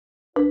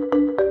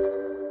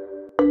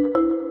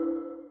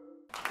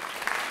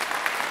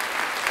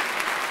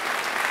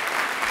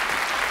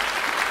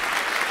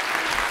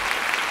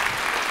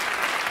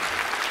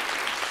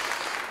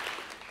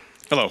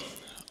Hello,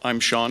 I'm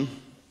Sean,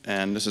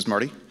 and this is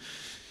Marty.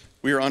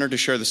 We are honored to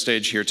share the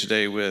stage here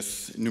today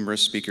with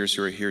numerous speakers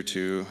who are here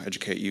to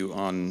educate you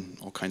on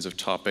all kinds of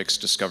topics,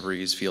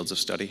 discoveries, fields of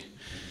study.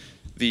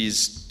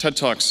 These TED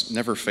Talks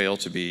never fail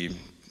to be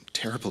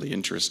terribly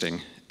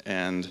interesting,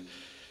 and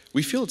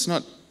we feel it's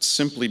not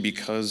simply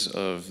because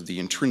of the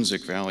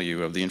intrinsic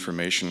value of the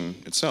information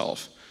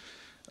itself,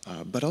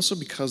 but also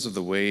because of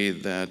the way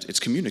that it's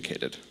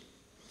communicated.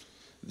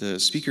 The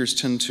speakers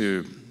tend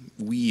to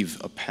weave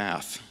a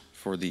path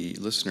for the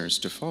listeners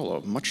to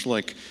follow, much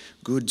like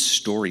good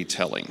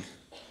storytelling,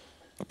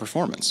 a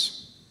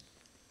performance.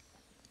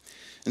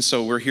 And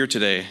so we're here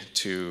today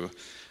to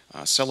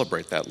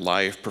celebrate that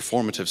live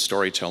performative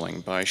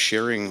storytelling by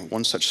sharing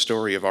one such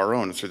story of our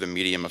own through the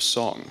medium of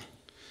song.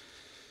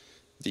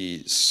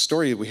 The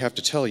story we have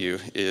to tell you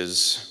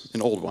is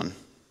an old one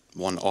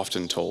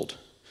often told.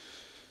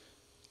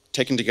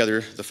 Taken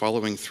together, the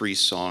following three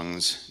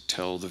songs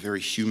tell the very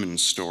human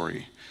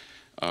story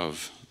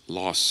of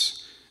loss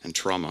and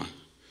trauma,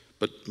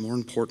 but more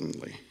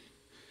importantly,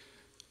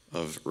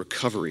 of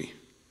recovery,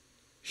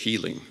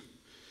 healing,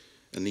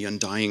 and the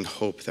undying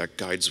hope that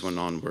guides one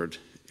onward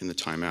in the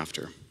time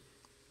after.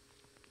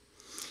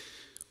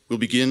 We'll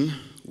begin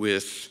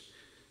with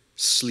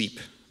Sleep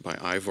by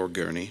Ivor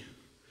Gurney,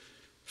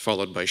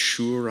 followed by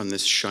Sure on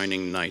This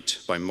Shining Night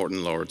by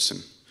Morton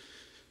Lauridsen,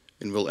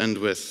 and we'll end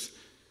with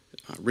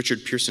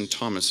Richard Pearson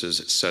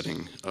Thomas's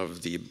setting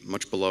of the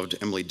much beloved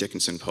Emily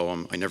Dickinson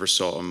poem, I Never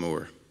Saw a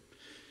Moor.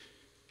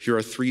 Here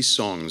are three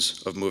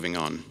songs of Moving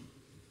On.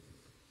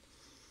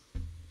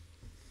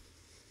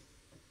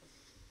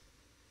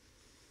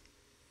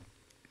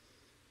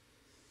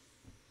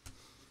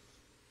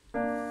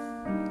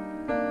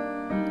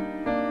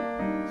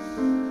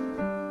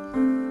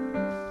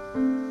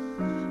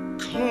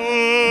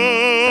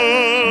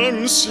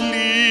 Come,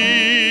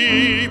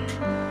 sleep,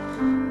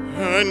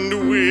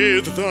 and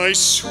with thy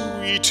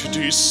sweet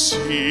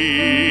deceiving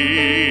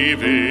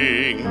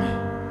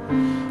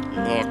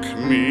lock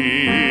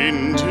me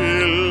in delight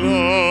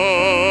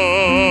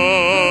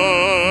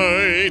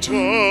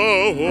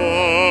a while.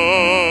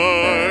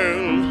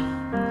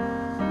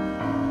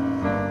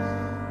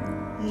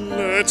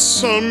 Let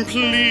some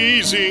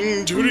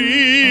pleasing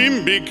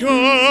dream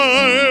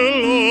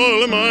beguile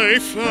all my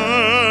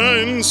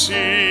fancies,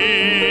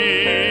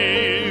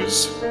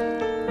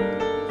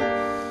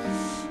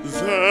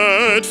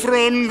 that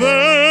from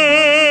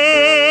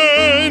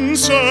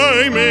thence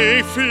I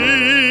may feel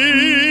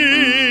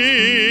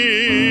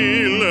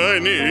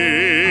an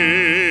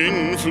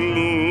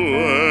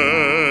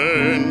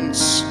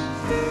influence.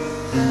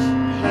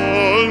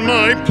 All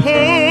my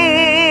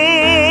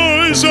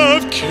powers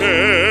of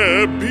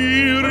care bereaving.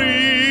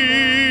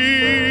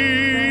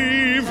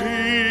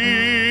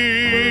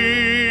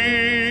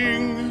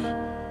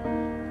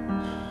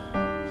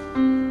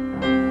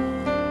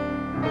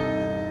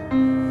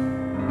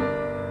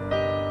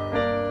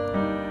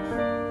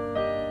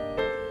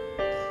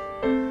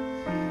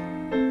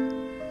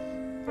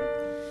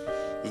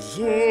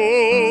 Though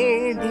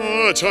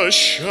but a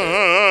shadow,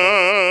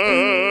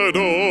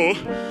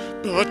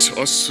 but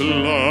a sliding,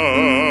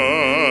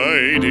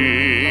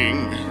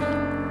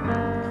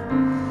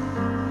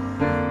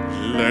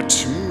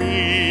 let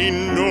me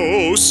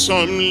know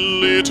some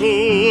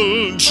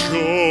little joy.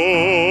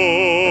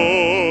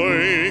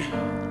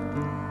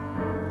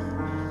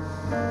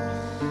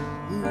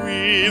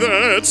 We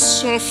that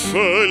suffer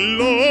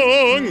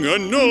long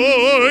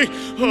annoy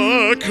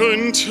are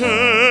contented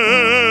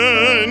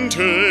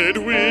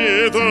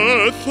with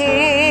a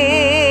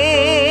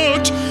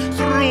thought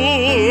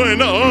through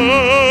an idle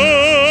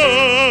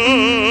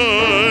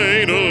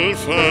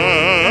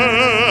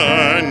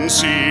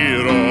fancy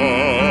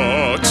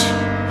wrought.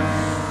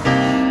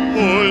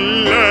 Oh,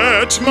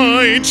 let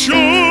my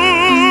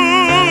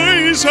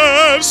joys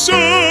have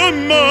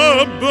some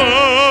abiding.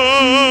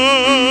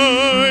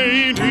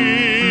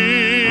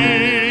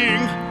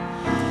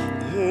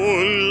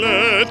 Oh,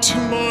 let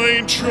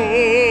my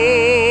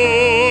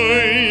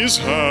joys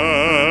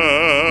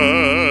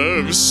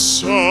have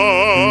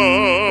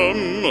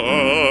some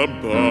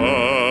abiding.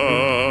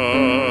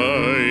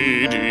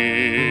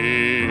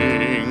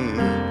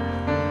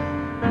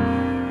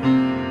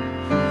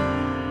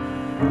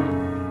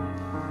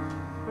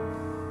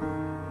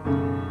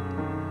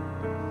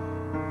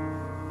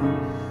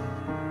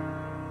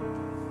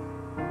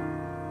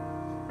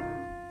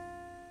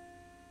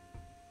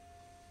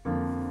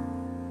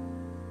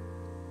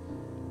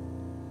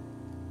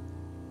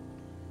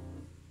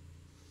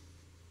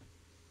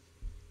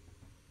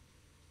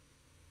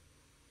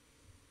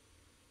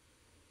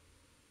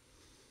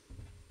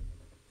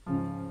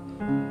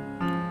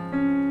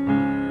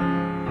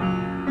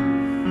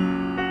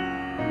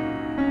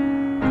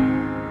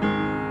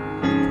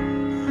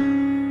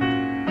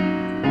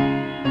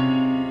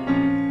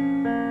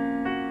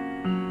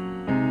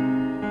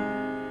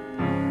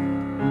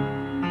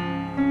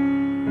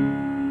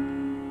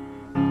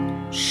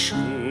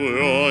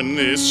 On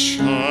this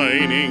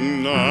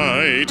shining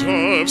night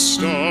of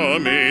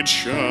star-made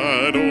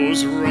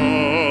shadows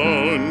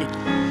round,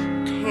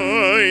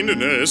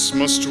 kindness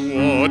must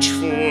watch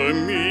for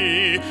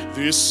me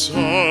this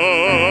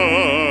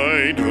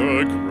side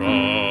the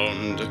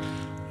ground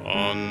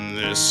on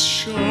this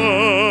shining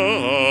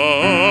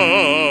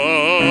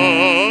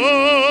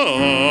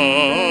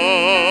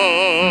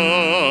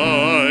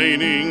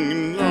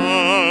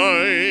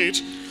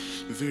night,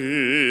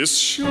 this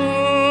shining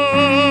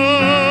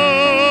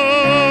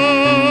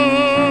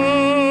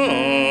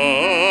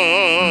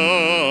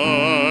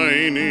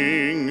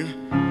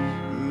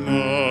night.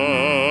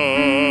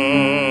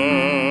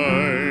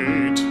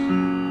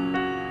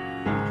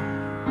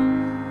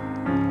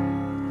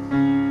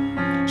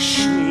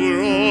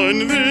 Sure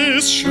on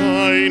this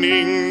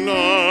shining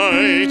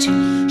night,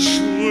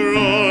 sure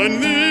on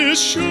this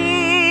shining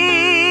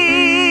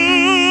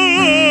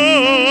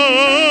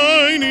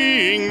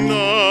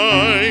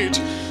night,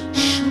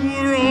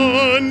 sure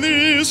on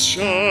this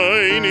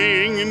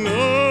shining night,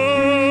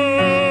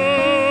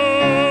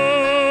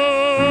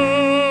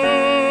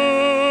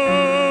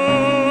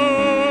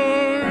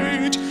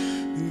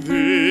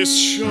 this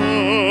shining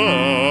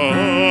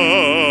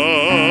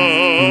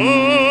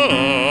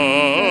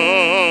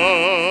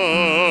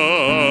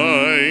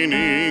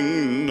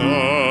night.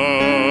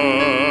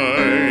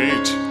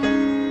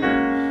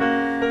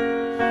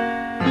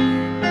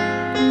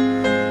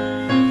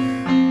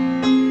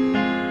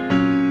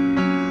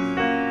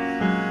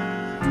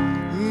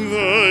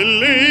 The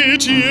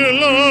late year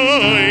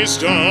lies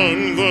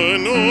down the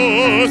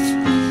north,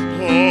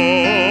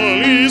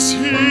 all is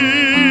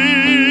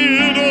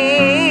healed,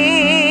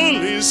 all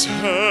is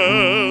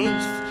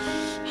health.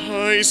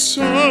 High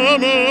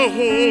summer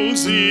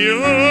holds the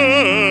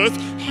earth,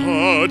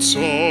 hearts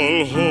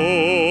all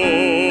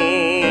whole.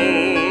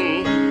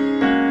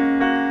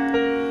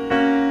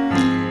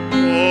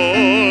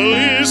 All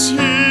is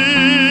healed,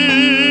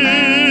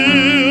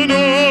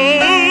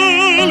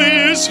 all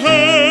is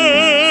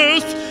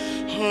health.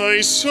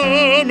 High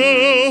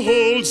summer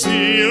holds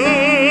the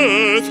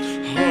earth,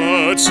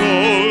 hearts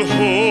all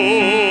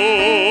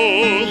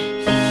whole.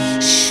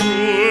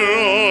 Sure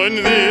on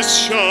this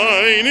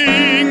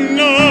shining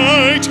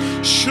night,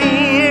 sure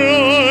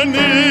on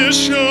this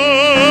shining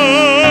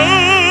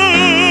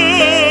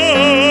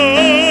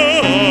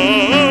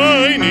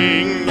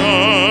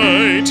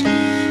night,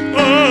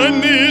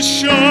 on this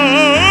shining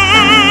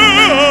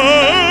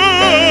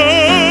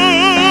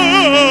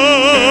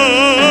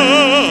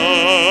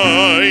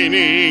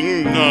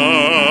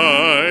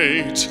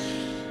night.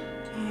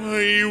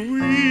 I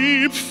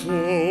weep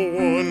for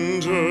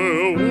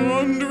wonder,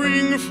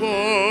 wandering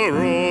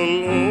far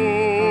alone,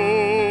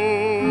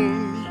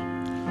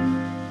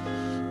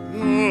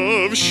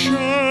 of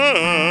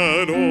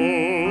shadows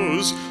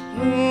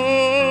on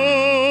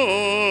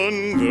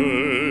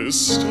the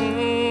stars.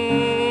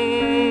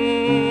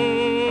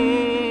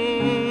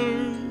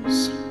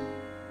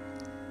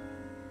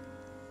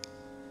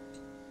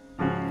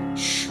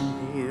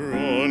 Sure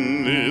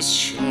on this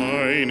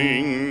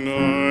shining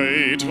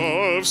night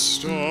of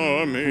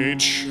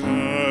star-made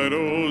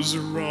shadows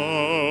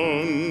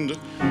round,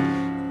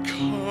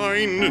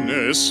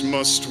 kindness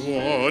must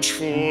watch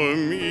for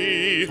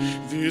me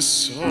this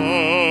side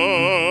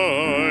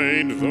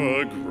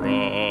the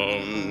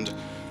ground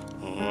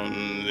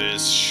on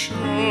this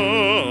shining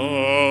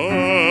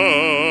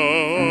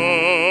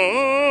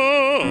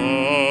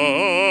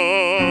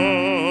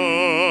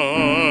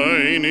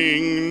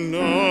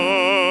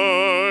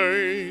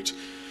night,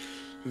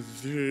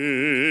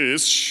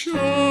 this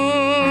shining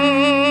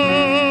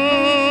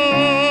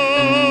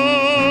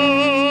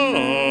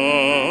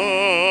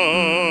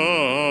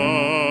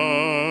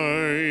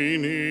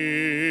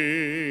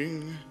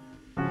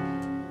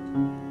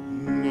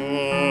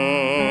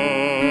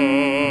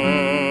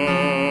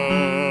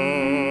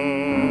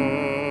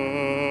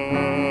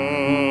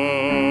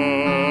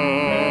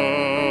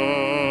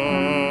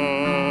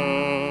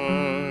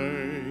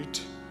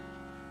night.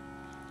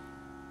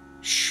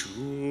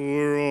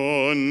 Sure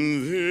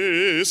on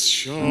this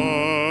shining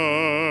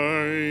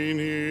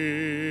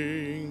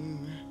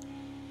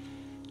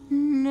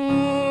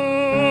night.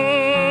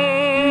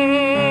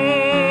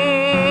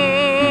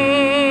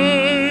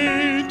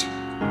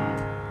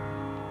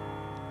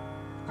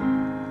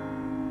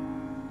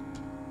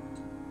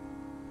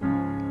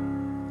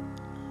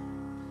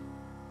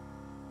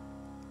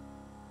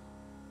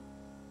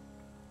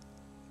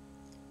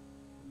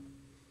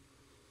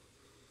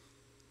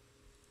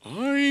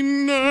 I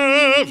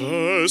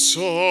never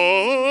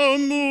saw a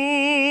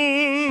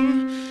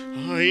moon,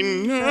 I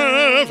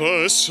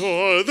never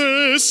saw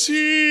the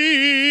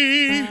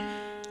sea,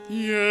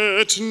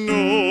 yet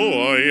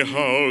know I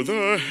how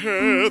the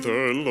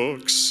heather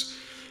looks,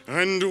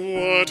 and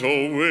what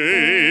a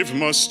wave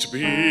must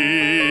be.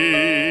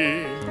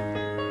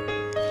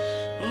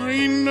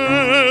 I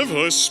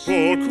never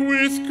spoke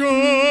with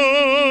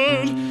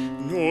God,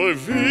 nor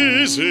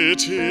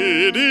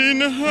visited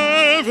in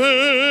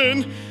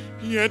heaven,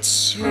 yet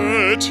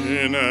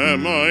certain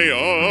am I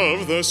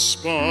of the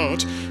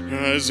spot,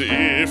 as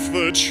if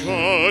the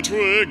chart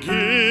were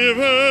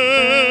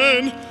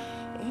given.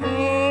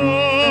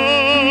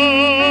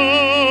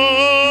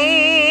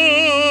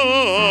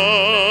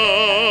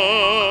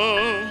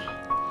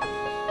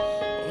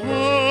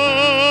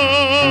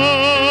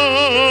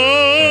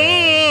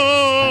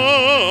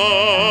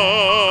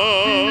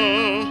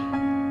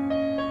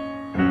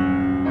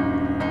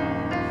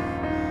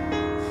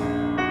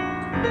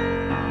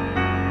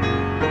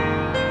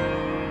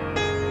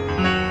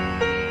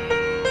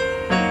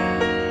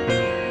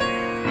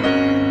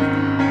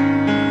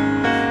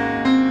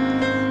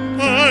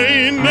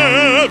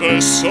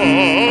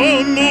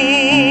 saw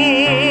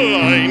moor,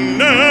 I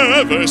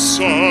never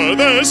saw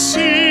the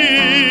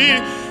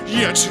sea,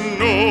 yet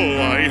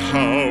know I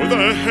how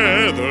the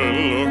heather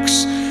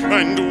looks,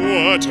 and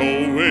what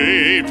a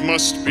wave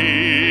must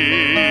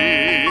be.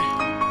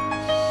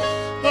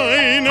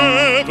 I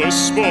never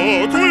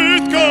spoke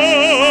with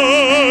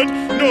God,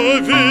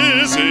 nor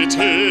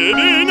visited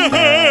in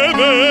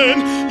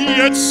heaven,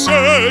 yet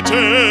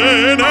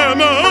certain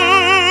am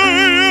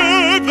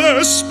I of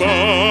the spot,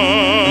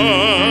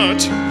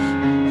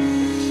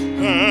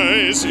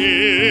 as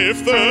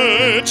if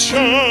the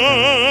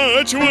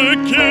church were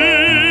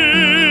given